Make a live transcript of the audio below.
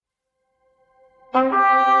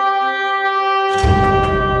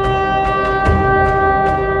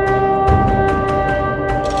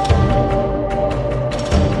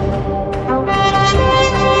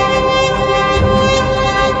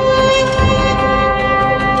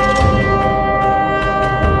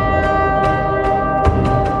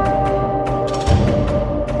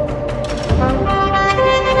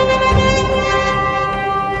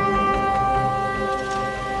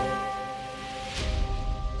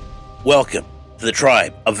Welcome to the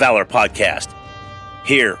Tribe of Valor Podcast.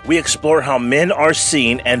 Here, we explore how men are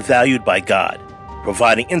seen and valued by God,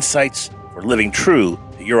 providing insights for living true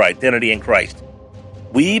to your identity in Christ.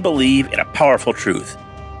 We believe in a powerful truth.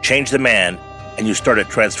 Change the man, and you start a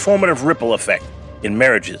transformative ripple effect in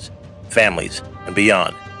marriages, families, and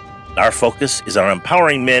beyond. Our focus is on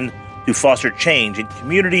empowering men to foster change in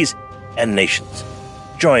communities and nations.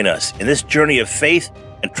 Join us in this journey of faith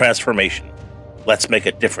and transformation. Let's make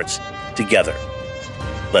a difference together.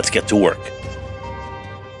 Let's get to work.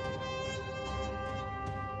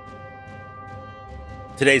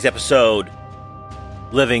 Today's episode,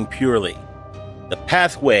 Living Purely, the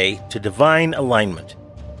pathway to divine alignment.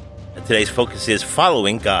 And today's focus is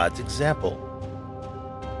following God's example.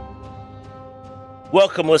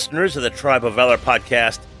 Welcome, listeners of the Tribe of Valor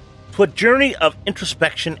Podcast, to a journey of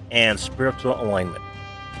introspection and spiritual alignment.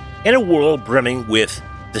 In a world brimming with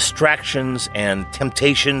distractions and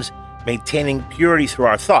temptations, maintaining purity through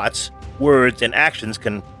our thoughts, words, and actions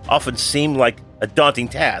can often seem like a daunting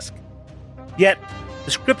task. Yet,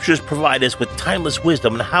 the Scriptures provide us with timeless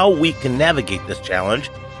wisdom on how we can navigate this challenge,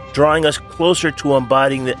 drawing us closer to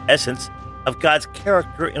embodying the essence of God's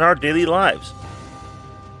character in our daily lives.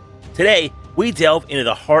 Today, we delve into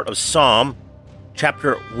the heart of Psalm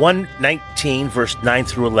chapter 119, verse 9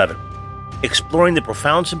 through 11, exploring the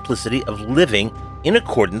profound simplicity of living in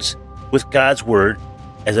accordance with God's Word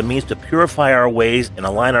as a means to purify our ways and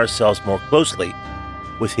align ourselves more closely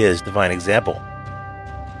with His divine example.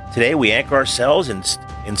 Today, we anchor ourselves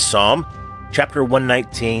in Psalm chapter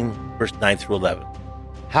 119, verse 9 through 11.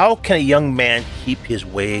 How can a young man keep his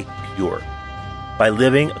way pure? By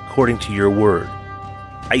living according to your word.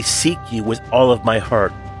 I seek you with all of my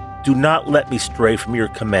heart. Do not let me stray from your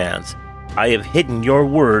commands. I have hidden your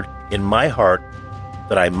word in my heart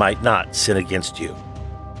that I might not sin against you.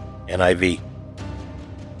 NIV.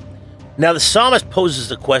 Now, the psalmist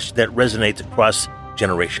poses a question that resonates across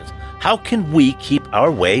generations. How can we keep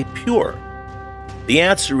our way pure? The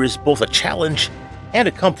answer is both a challenge and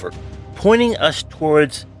a comfort, pointing us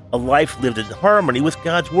towards a life lived in harmony with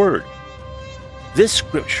God's Word. This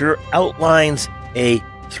scripture outlines a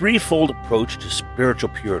threefold approach to spiritual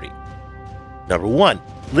purity. Number one,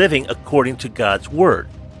 living according to God's Word.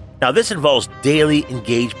 Now, this involves daily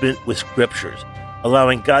engagement with scriptures,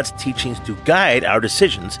 allowing God's teachings to guide our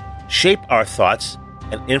decisions, shape our thoughts,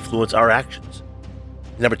 and influence our actions.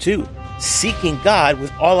 Number two, seeking God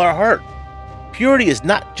with all our heart. Purity is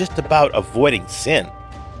not just about avoiding sin.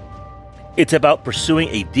 It's about pursuing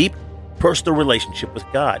a deep, personal relationship with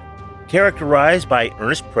God, characterized by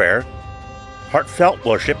earnest prayer, heartfelt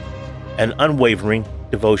worship, and unwavering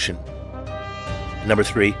devotion. Number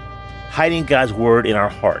three, hiding God's Word in our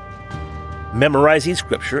heart. Memorizing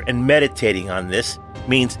Scripture and meditating on this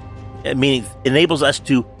enables us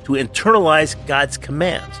to internalize God's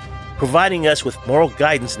commands, providing us with moral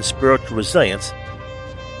guidance and spiritual resilience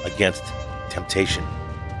against temptation.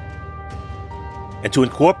 And to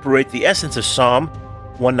incorporate the essence of Psalm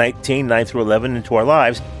 119, 9 through 11 into our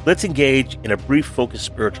lives, let's engage in a brief focused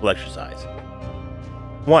spiritual exercise.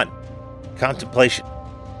 1. Contemplation.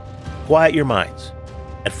 Quiet your minds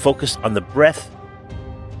and focus on the breath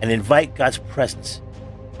and invite God's presence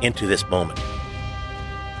into this moment.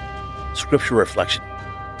 Scripture reflection.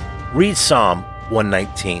 Read Psalm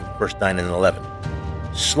 119, verse 9 and 11,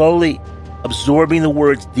 slowly absorbing the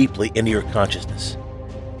words deeply into your consciousness.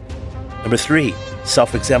 Number 3,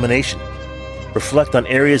 self-examination. Reflect on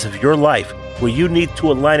areas of your life where you need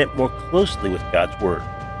to align it more closely with God's Word.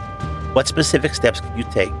 What specific steps can you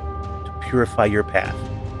take to purify your path?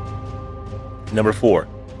 Number 4,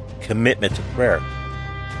 commitment to prayer.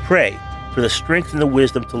 Pray for the strength and the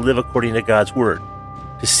wisdom to live according to God's Word,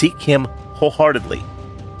 to seek Him wholeheartedly,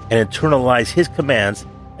 and internalize His commands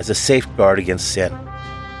as a safeguard against sin.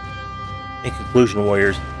 In conclusion,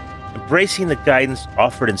 warriors, embracing the guidance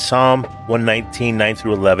offered in Psalm 119, 9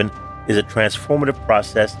 through 11 is a transformative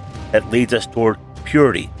process that leads us toward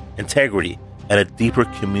purity, integrity, and a deeper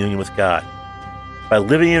communion with God. By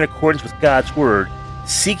living in accordance with God's Word,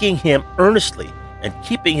 seeking Him earnestly, and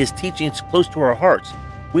keeping His teachings close to our hearts,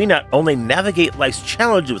 we not only navigate life's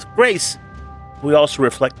challenges with grace, we also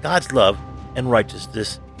reflect God's love and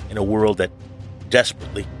righteousness in a world that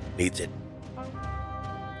desperately needs it.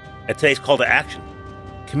 And today's call to action: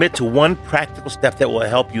 commit to one practical step that will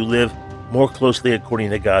help you live more closely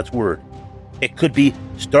according to God's Word. It could be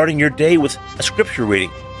starting your day with a scripture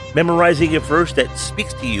reading, memorizing a verse that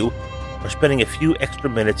speaks to you, or spending a few extra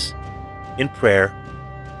minutes in prayer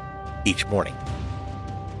each morning.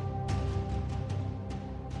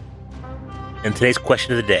 And today's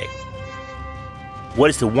question of the day: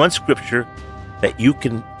 what is the one scripture that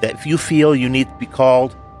if you feel you need to be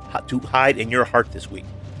called to hide in your heart this week?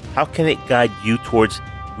 How can it guide you towards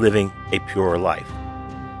living a purer life?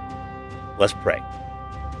 Let's pray.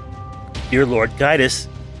 Dear Lord, guide us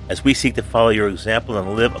as we seek to follow your example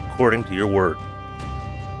and live according to your word.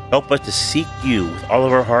 Help us to seek you with all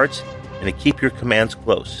of our hearts and to keep your commands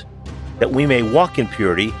close, that we may walk in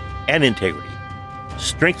purity and integrity.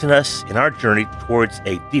 Strengthen us in our journey towards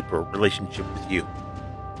a deeper relationship with you.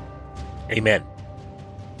 Amen.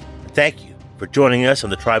 Thank you for joining us on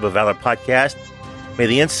the Tribe of Valor podcast. May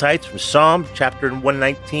the insights from Psalm chapter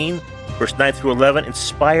 119, verse 9 through 11,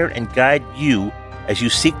 inspire and guide you as you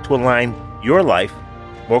seek to align your life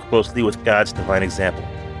more closely with God's divine example.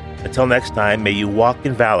 Until next time, may you walk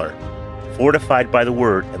in valor, fortified by the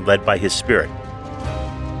word and led by his spirit.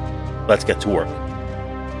 Let's get to work.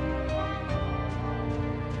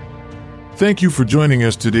 Thank you for joining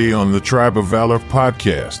us today on the Tribe of Valor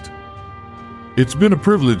podcast. It's been a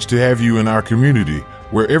privilege to have you in our community,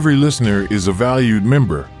 where every listener is a valued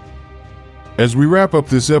member. As we wrap up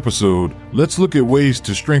this episode, let's look at ways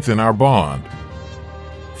to strengthen our bond.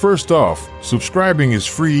 First off, subscribing is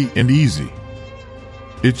free and easy.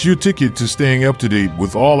 It's your ticket to staying up to date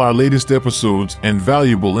with all our latest episodes and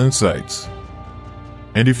valuable insights.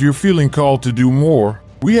 And if you're feeling called to do more,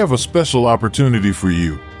 we have a special opportunity for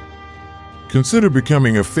you. Consider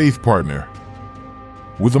becoming a faith partner.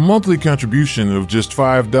 With a monthly contribution of just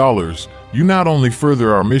 $5, you not only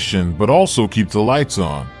further our mission, but also keep the lights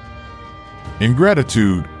on. In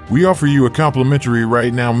gratitude, we offer you a complimentary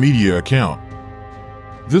Right Now Media account.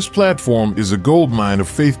 This platform is a goldmine of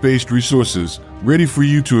faith-based resources ready for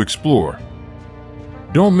you to explore.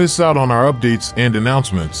 Don't miss out on our updates and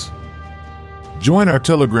announcements. Join our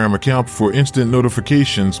Telegram account for instant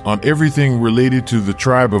notifications on everything related to the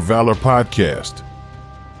Tribe of Valor podcast.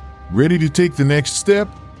 Ready to take the next step?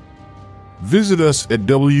 Visit us at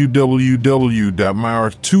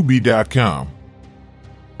www.myart2b.com.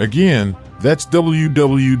 Again, that's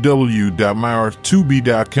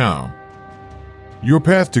www.myart2b.com. Your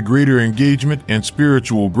path to greater engagement and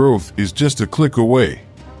spiritual growth is just a click away.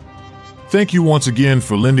 Thank you once again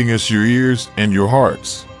for lending us your ears and your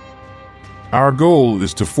hearts. Our goal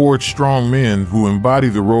is to forge strong men who embody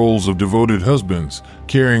the roles of devoted husbands,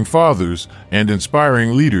 caring fathers, and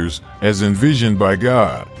inspiring leaders as envisioned by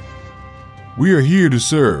God. We are here to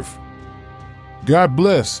serve. God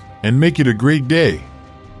bless and make it a great day.